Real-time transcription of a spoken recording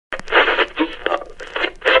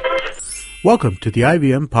Welcome to the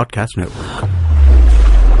IVM Podcast Network.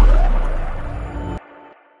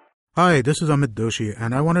 Hi, this is Amit Doshi,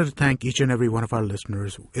 and I wanted to thank each and every one of our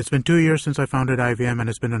listeners. It's been 2 years since I founded IVM, and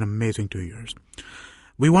it's been an amazing 2 years.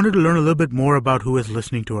 We wanted to learn a little bit more about who is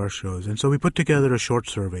listening to our shows, and so we put together a short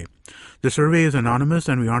survey. The survey is anonymous,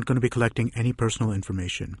 and we aren't going to be collecting any personal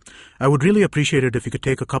information. I would really appreciate it if you could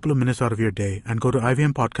take a couple of minutes out of your day and go to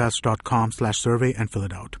ivmpodcast.com/survey and fill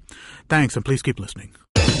it out. Thanks, and please keep listening.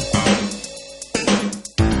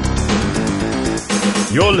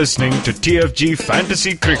 You're listening to TFG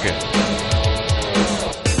Fantasy Cricket.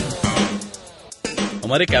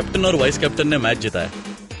 हमारे captain और vice captain ने match जिताया.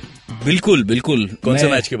 बिल्कुल बिल्कुल. कौन सा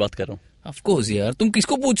match की बात कर रहा हूँ? ऑफ कोर्स यार, तुम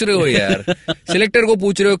किसको पूछ रहे हो यार? सिलेक्टर को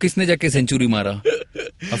पूछ रहे हो किसने जाके सेंचुरी मारा?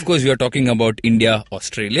 Of course we are talking about India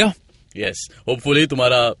Australia. Yes, hopefully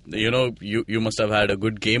तुम्हारा you must have had a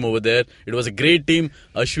good game over there. It was a great team.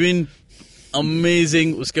 Ashwin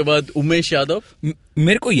amazing. उसके बाद उमेश यादव.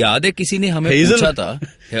 मेरे को याद है किसी ने हमें पूछा था,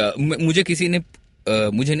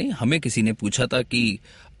 हमें किसी ने पूछा था कि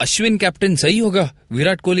अश्विन कैप्टन सही होगा,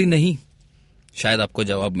 विराट कोहली नहीं. शायद आपको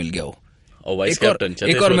जवाब मिल गया हो. और वाइस कैप्टन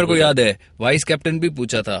एक और मेरे को याद है, वाइस कैप्टन भी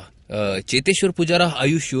पूछा था, Cheteshwar Pujara are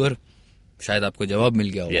you sure? शायद आपको जवाब मिल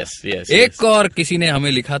गया होगा. एक और किसी ने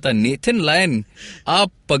हमें लिखा था, नेथन लायन.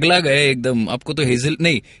 आप पगला गए एकदम. आपको तो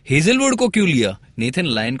हेजलवुड को क्यों लिया? नेथन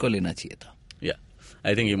लायन को लेना चाहिए था.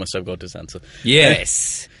 I think he must have got his answer. Yes.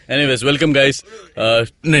 Anyways, welcome guys.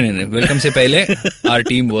 नहीं. Welcome से पहले, our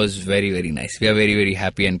team was very, very nice. We are very, very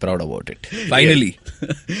happy and proud about it. Finally.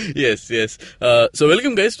 Yes. So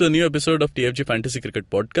welcome guys to a new episode of TFG Fantasy Cricket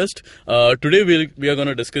Podcast. Today we are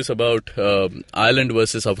going to discuss about Ireland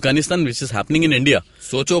versus Afghanistan, which is happening in India.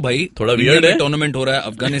 सोचो भाई, थोड़ा weird है. Tournament हो रहा है,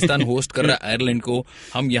 Afghanistan host कर रहा है आयरलैंड को.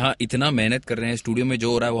 हम यहाँ इतना मेहनत कर रहे हैं, स्टूडियो में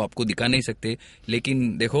जो हो रहा है वो आपको दिखा नहीं सकते.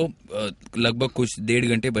 लेकिन देखो, लगभग कुछ 1.5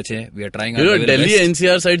 घंटे बचे हैं. We are trying. Delhi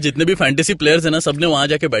NCR side जितने भी फैंटेसी प्लेयर्स हैं ना, सबने वहां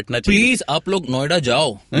जाके बैठना चाहिए. प्लीज आप लोग नोएडा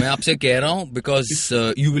जाओ, मैं आपसे कह रहा हूँ, because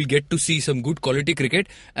you will get to see some good quality cricket.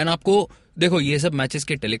 And आपको देखो, ये सब मैचेस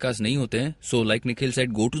के टेलीकास्ट नहीं होते हैं. So like Nikhil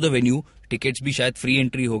said, go to the venue. Tickets भी शायद फ्री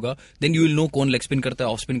एंट्री होगा. देन यू विल नो कौन लेग स्पिन करता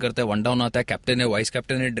है, ऑफ स्पिन करता है, वन डाउन आता है, कैप्टन है, वाइस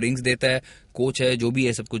कैप्टन है, ड्रिंक्स देता है, कोच है, जो भी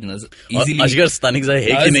है सब कुछ इजीली. अजगर स्तानिकज़ाई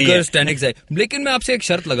है कि नहीं है? स्तानिकज़ाई. लेकिन मैं आपसे एक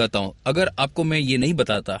शर्त लगाता हूँ, अगर आपको मैं ये नहीं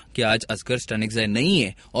बताता कि आज असगर स्तानिकज़ाई नहीं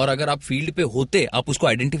है, और अगर आप फील्ड पे होते, आप उसको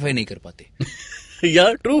आइडेंटिफाई नहीं कर पाते.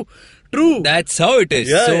 Yeah true. That's how it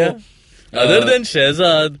is. Other than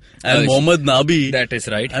Shehzad and Mohammad Nabi. That is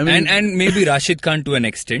right. I mean, and maybe Rashid Khan to an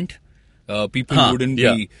extent. People wouldn't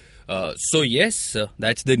be. So yes,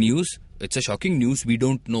 that's the news. It's a shocking news. We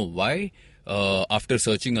don't know why. After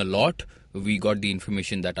searching a lot, we got the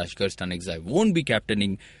information that Ashgar Stanekzai won't be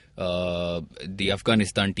captaining the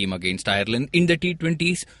Afghanistan team against Ireland in the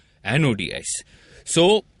T20s and ODIs. So,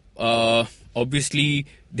 obviously,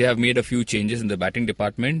 they have made a few changes in the batting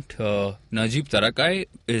department. Najib Tarakai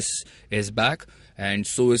is back, and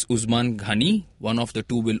so is Usman Ghani. One of the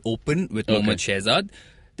two will open with Mohammad Shehzad.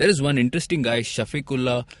 There is one interesting guy,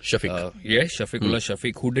 Shafiqullah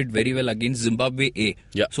Shafiq, who did very well against Zimbabwe A.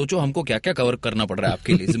 सोचो हमको क्या क्या cover करना पड़ रहा है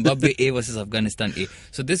आपके लिए. Zimbabwe A versus Afghanistan A.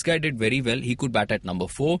 So this guy did very well. He could bat at number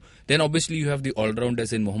 4. Then obviously you have the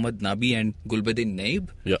all-rounders in Mohammad Nabi and Gulbuddin Naib.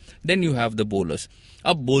 Then you have the bowlers.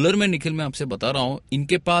 अब bowler में निखिल मैं आपसे बता रहा हूँ,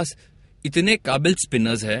 इनके पास इतने काबिल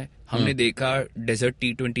स्पिनर्स है. हमने देखा डेजर्ट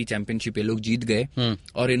T20 चैंपियनशिप ये लोग जीत गए.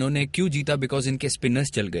 और इन्होंने क्यों जीता? बिकॉज इनके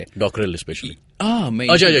स्पिनर्स चल गए. Dockrell specially.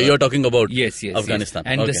 You are talking about yes, Afghanistan.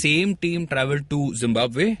 And the same team traveled to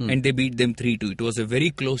Zimbabwe and they beat them 3-2. It was a very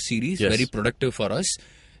close series, very productive for us.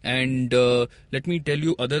 And let me tell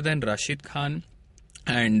you, other than Rashid Khan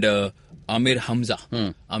and Amir Hamza,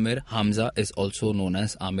 Amir Hamza is also known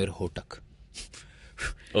as Amir Hotak.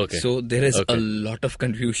 Okay. So there is a lot of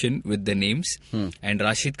confusion with the names. And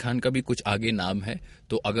Rashid Khan का भी कुछ आगे नाम है.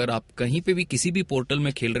 तो अगर आप कहीं पे भी किसी भी पोर्टल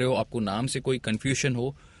में खेल रहे हो, आपको नाम से कोई कंफ्यूजन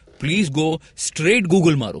हो, प्लीज गो स्ट्रेट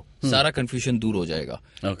गूगल मारो. सारा कंफ्यूजन दूर हो जाएगा.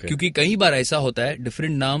 क्योंकि कई बार ऐसा होता है,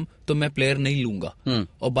 डिफरेंट नाम तो मैं प्लेयर नहीं लूंगा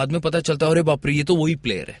और बाद में पता चलता है अरे बाप रे ये तो वही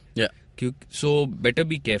प्लेयर है. So better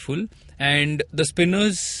be careful. And the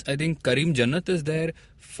spinners, I think Karim Jannat is there,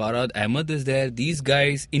 Farhad Ahmed is there. These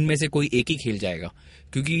guys, इनमें से कोई एक ही खेल जाएगा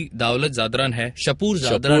क्योंकि दावलत जादरान है, शपूर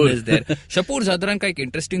जादरान इज देयर. शपूर जादरान का एक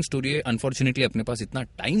इंटरेस्टिंग स्टोरी है. अनफॉर्चुनेटली अपने पास इतना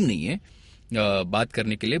टाइम नहीं है बात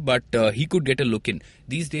करने के लिए, but he could get a look in.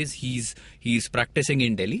 These days he is practising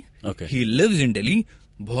in Delhi. He lives in Delhi.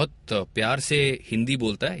 बहुत प्यार से हिंदी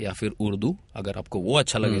बोलता है या फिर उर्दू, अगर आपको वो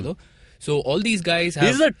अच्छा लगे तो. So all these guys have...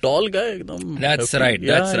 He's a tall guy. That's right.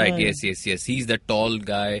 That's right. Yes. He's the tall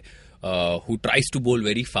guy. who tries to bowl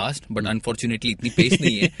very fast, but unfortunately itni pace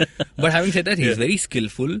nahi hai. But having said that, he's very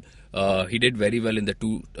skillful. He did very well in the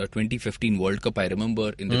 2015 World Cup, I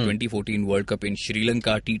remember, in the 2014 World Cup in Sri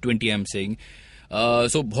Lanka, T20 I'm saying.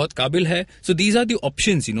 So बहुत काबिल है. So these are the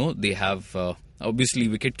options, they have. Obviously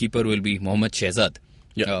wicket keeper will be Mohammad Shehzad.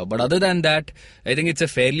 Yeah. But other than that, I think it's a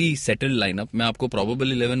fairly settled lineup. मैं आपको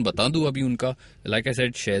probable 11 बता दूं अभी उनका. Like I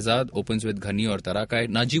said, Shehzad opens with Ghani और Tarakai.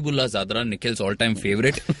 Najibullah Zadran, Nikhil's all-time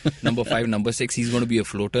favorite. number 5, number 6, he's going to be a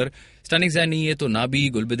floater. Stunning नहीं है तो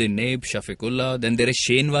Nabi, Gulbuddin Naib, Shafiqullah. Then there is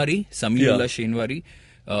Shenwari, Samiullah Shenwari.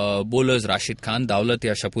 Bowlers Rashid Khan, Dawlat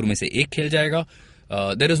या Shapur में से एक खेल जाएगा.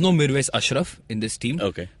 There is no Mirwais Ashraf in this team.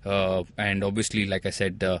 Okay. And obviously, like I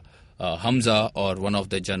said, Hamza or one of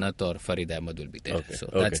the Janat or Farid Ahmed will be there. Okay. So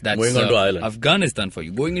okay. that's going on to Ireland. Afghanistan for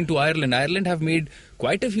you. Going into Ireland. Ireland have made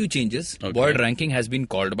quite a few changes. Okay. Boyd Ranking has been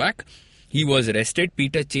called back. He was rested.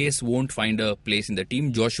 Peter Chase won't find a place in the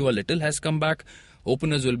team. Joshua Little has come back.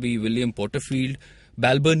 Openers will be William Porterfield.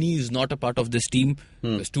 Balburney is not a part of this team.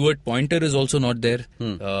 Stuart Pointer is also not there.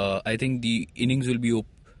 I think the innings will be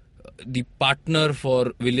the partner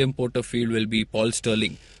for William Porterfield will be Paul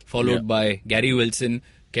Sterling, followed by Gary Wilson,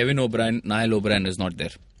 Kevin O'Brien. Niall O'Brien is not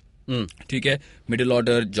there. ठीक है. Middle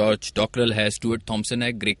order, George Dockrell है, Stuart Thompson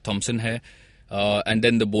है, Greg Thompson है, and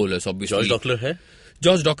then the bowlers obviously. George Dockrell है?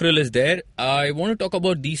 George Dockrell is there. I want to talk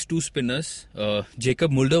about these two spinners,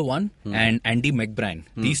 Jacob Mulder one and Andy McBride.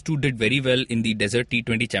 These two did very well in the Desert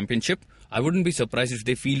T20 Championship. I wouldn't be surprised if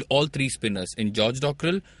they field all three spinners in George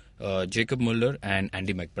Dockrell, Jacob Mulder and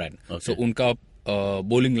Andy McBride. Okay. So unka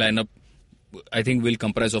bowling lineup I think will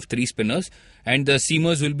comprise of three spinners, and the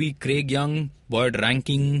seamers will be Craig Young, Boyd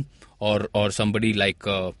Ranking, or somebody like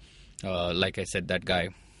I said, that guy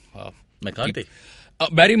McCarthy.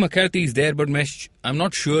 Barry McCarthy is there, but I'm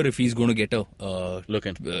not sure if he's going to get a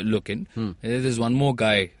look in. There's one more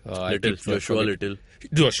guy.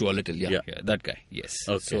 Joshua Little, yeah, that guy. Yes.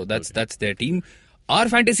 Okay, so that's their team. Our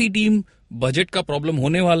fantasy team budget का problem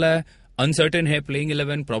होने वाला है. Uncertain है, playing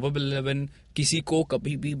 11, probable 11. किसी को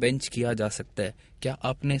कभी भी bench किया जा सकता है. क्या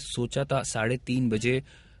आपने सोचा था 3:30 बजे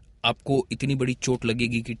आपको इतनी बड़ी चोट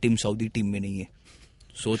लगेगी कि टिम साउदी टीम में नहीं है?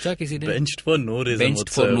 सोचा किसी ने? Benched for no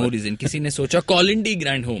reason. किसी ने सोचा कॉलिन डी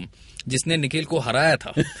ग्रैंडहोम जिसने निखिल को हराया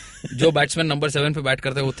था, जो बैट्समैन नंबर 7 पे बैट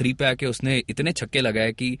करता है, वो 3 पे आके उसने इतने छक्के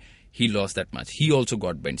लगाए कि he lost that match. He also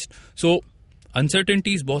got benched. So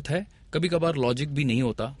uncertainties बहुत है. कभी कभार लॉजिक भी नहीं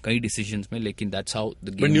होता कई डिसीजंस में, लेकिन that's how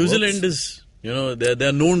the game But New works. Zealand is, they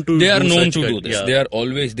are known to do this. Yeah.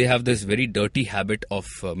 They have this very dirty habit of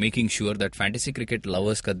making sure that fantasy cricket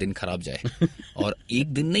lovers का दिन खराब जाए. और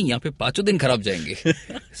एक दिन नहीं, यहाँ पे 5 दिन खराब जाएंगे.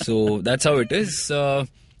 So that's how it is.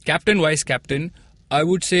 Captain, vice captain, I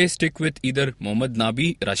would say stick with either Mohammad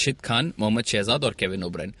Nabi, Rashid Khan, Mohammad Shehzad or Kevin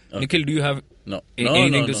O'Brien. Okay. Nikhil, do you have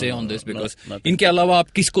anything to say on this? Because इनके अलावा आप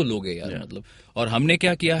किसको लोगे यार, मतलब. और हमने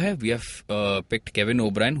क्या किया है? We have picked Kevin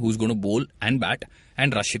O'Brien, who's going to bowl and bat,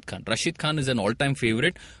 and Rashid Khan. Rashid Khan is an all-time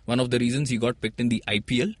favorite. One of the reasons he got picked in the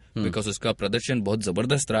IPL because उसका प्रदर्शन बहुत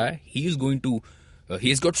जबरदस्त रहा है. He is going to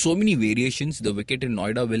he's got so many variations. The wicket in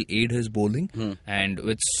Noida will aid his bowling, and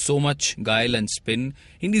with so much guile and spin,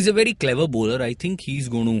 and he's a very clever bowler. I think he's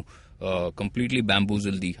going to completely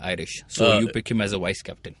bamboozle the Irish. So you pick him as a vice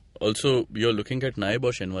captain. Also, you're looking at Naib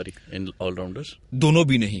or Shenwari in all-rounders? दोनों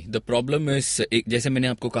भी नहीं. The problem is, जैसे मैंने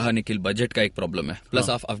आपको कहा Nikhil, budget का एक problem है. प्लस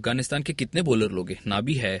आप अफगानिस्तान के कितने बॉलर लोगे?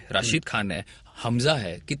 नाबी है, राशिद खान है, हमजा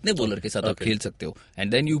है, कितने बॉलर के साथ आप खेल सकते हो?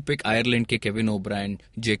 And then you pick Ireland के Kevin O'Brien,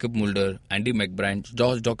 Jacob Mulder, Andy McBrine.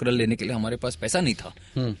 George Dockrell लेने के लिए हमारे पास पैसा नहीं था,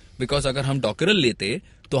 बिकॉज अगर हम डॉकरल लेते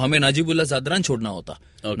तो हमें नाजिबुल्लाह जादरान छोड़ना होता.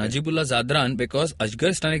 नाजिबुल्लाह Zadran, because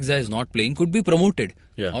Asghar Stanikzai is not playing, could be promoted.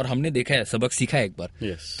 और हमने देखा है, सबक सीखा है एक बार.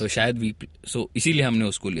 तो शायद इसीलिए हमने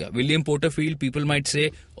उसको लिया. William Porterfield, people might say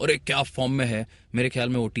अरे क्या फॉर्म में है, मेरे ख्याल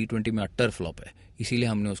में वो T20 में अट्टर फ्लॉप है, इसीलिए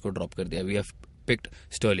हमने उसको ड्रॉप कर दिया. We have picked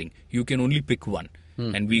Sterling. You can only pick one.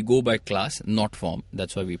 And we go by class, not form.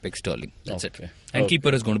 That's why we pick Sterling. That's it. And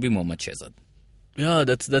keeper is going to be Mohammad Shehzad. Yeah,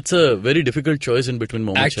 that's a very difficult choice in between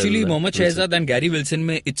Mohammad Shehzad. Actually, Mohammad Shehzad and Gary Wilson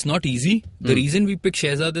में it's not easy. The reason we pick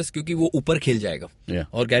Shehzad is क्योंकि वो ऊपर खेल जाएगा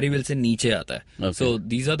और Gary Wilson नीचे आता है. So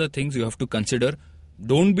these are the things you have to consider.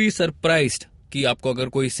 Don't be surprised कि आपको अगर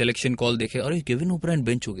कोई selection call देखे, अरे केविन ओब्रायन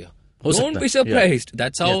बेंच हो गया. Don't be surprised.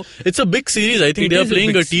 That's how it's a big series. I think they are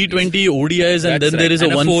playing a T20 ODIs and then there is a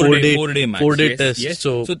 4-day match. 4-day test. Yes.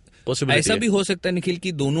 So possibility ऐसा भी हो सकता है निखिल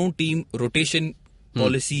कि दोनों team rotation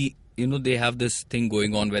policy, they have this thing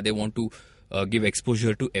going on where they want to give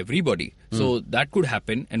exposure to everybody. So that could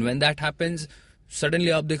happen, and when that happens,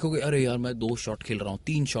 suddenly आप देखोगे अरे यार मैं 2 शॉट खेल रहा हूँ,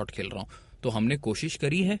 3 शॉट खेल रहा हूँ. तो हमने कोशिश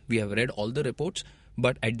करी है. We have read all the reports.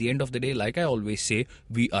 But at the end of the day, like I always say,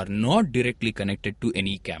 we are not directly connected to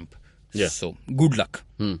any camp. Yeah. So, good luck.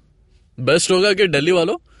 Best होगा कि दिल्ली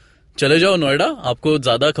वालों चले जाओ नोएडा, आपको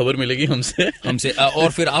ज्यादा खबर मिलेगी हमसे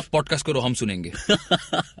और फिर आप पॉडकास्ट करो, हम सुनेंगे.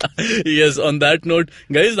 Yes, on that note,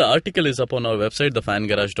 guys, the article is up on our website,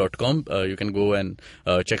 thefangarage.com. You can go and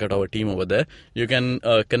check out our team over there. You can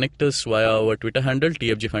connect us via our Twitter handle,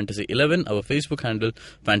 TFG Fantasy 11, our Facebook handle,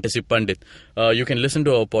 Fantasy Pandit. You can listen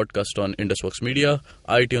to our podcast on Indusworks Media,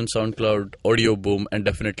 iTunes, SoundCloud, Audio Boom, and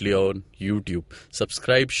definitely on YouTube.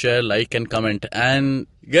 Subscribe, share, like, and comment. And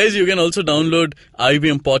guys, you can also download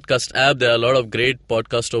IBM Podcast app. There are a lot of great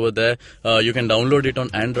podcasts over there. You can download it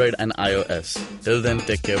on Android and iOS. Till then,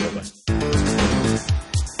 take care. Bye-bye.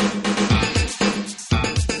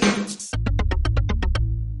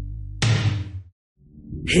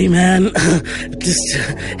 Hey man, just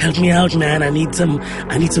help me out, man. I need some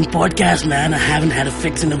podcast, man. I haven't had a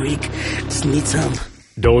fix in a week. Just need some.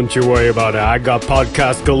 Don't you worry about it. I got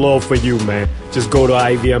podcast galore for you, man. Just go to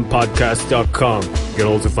ivmpodcast.com. You can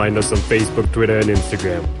also find us on Facebook, Twitter, and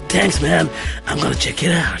Instagram. Thanks, man. I'm gonna check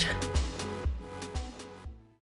it out.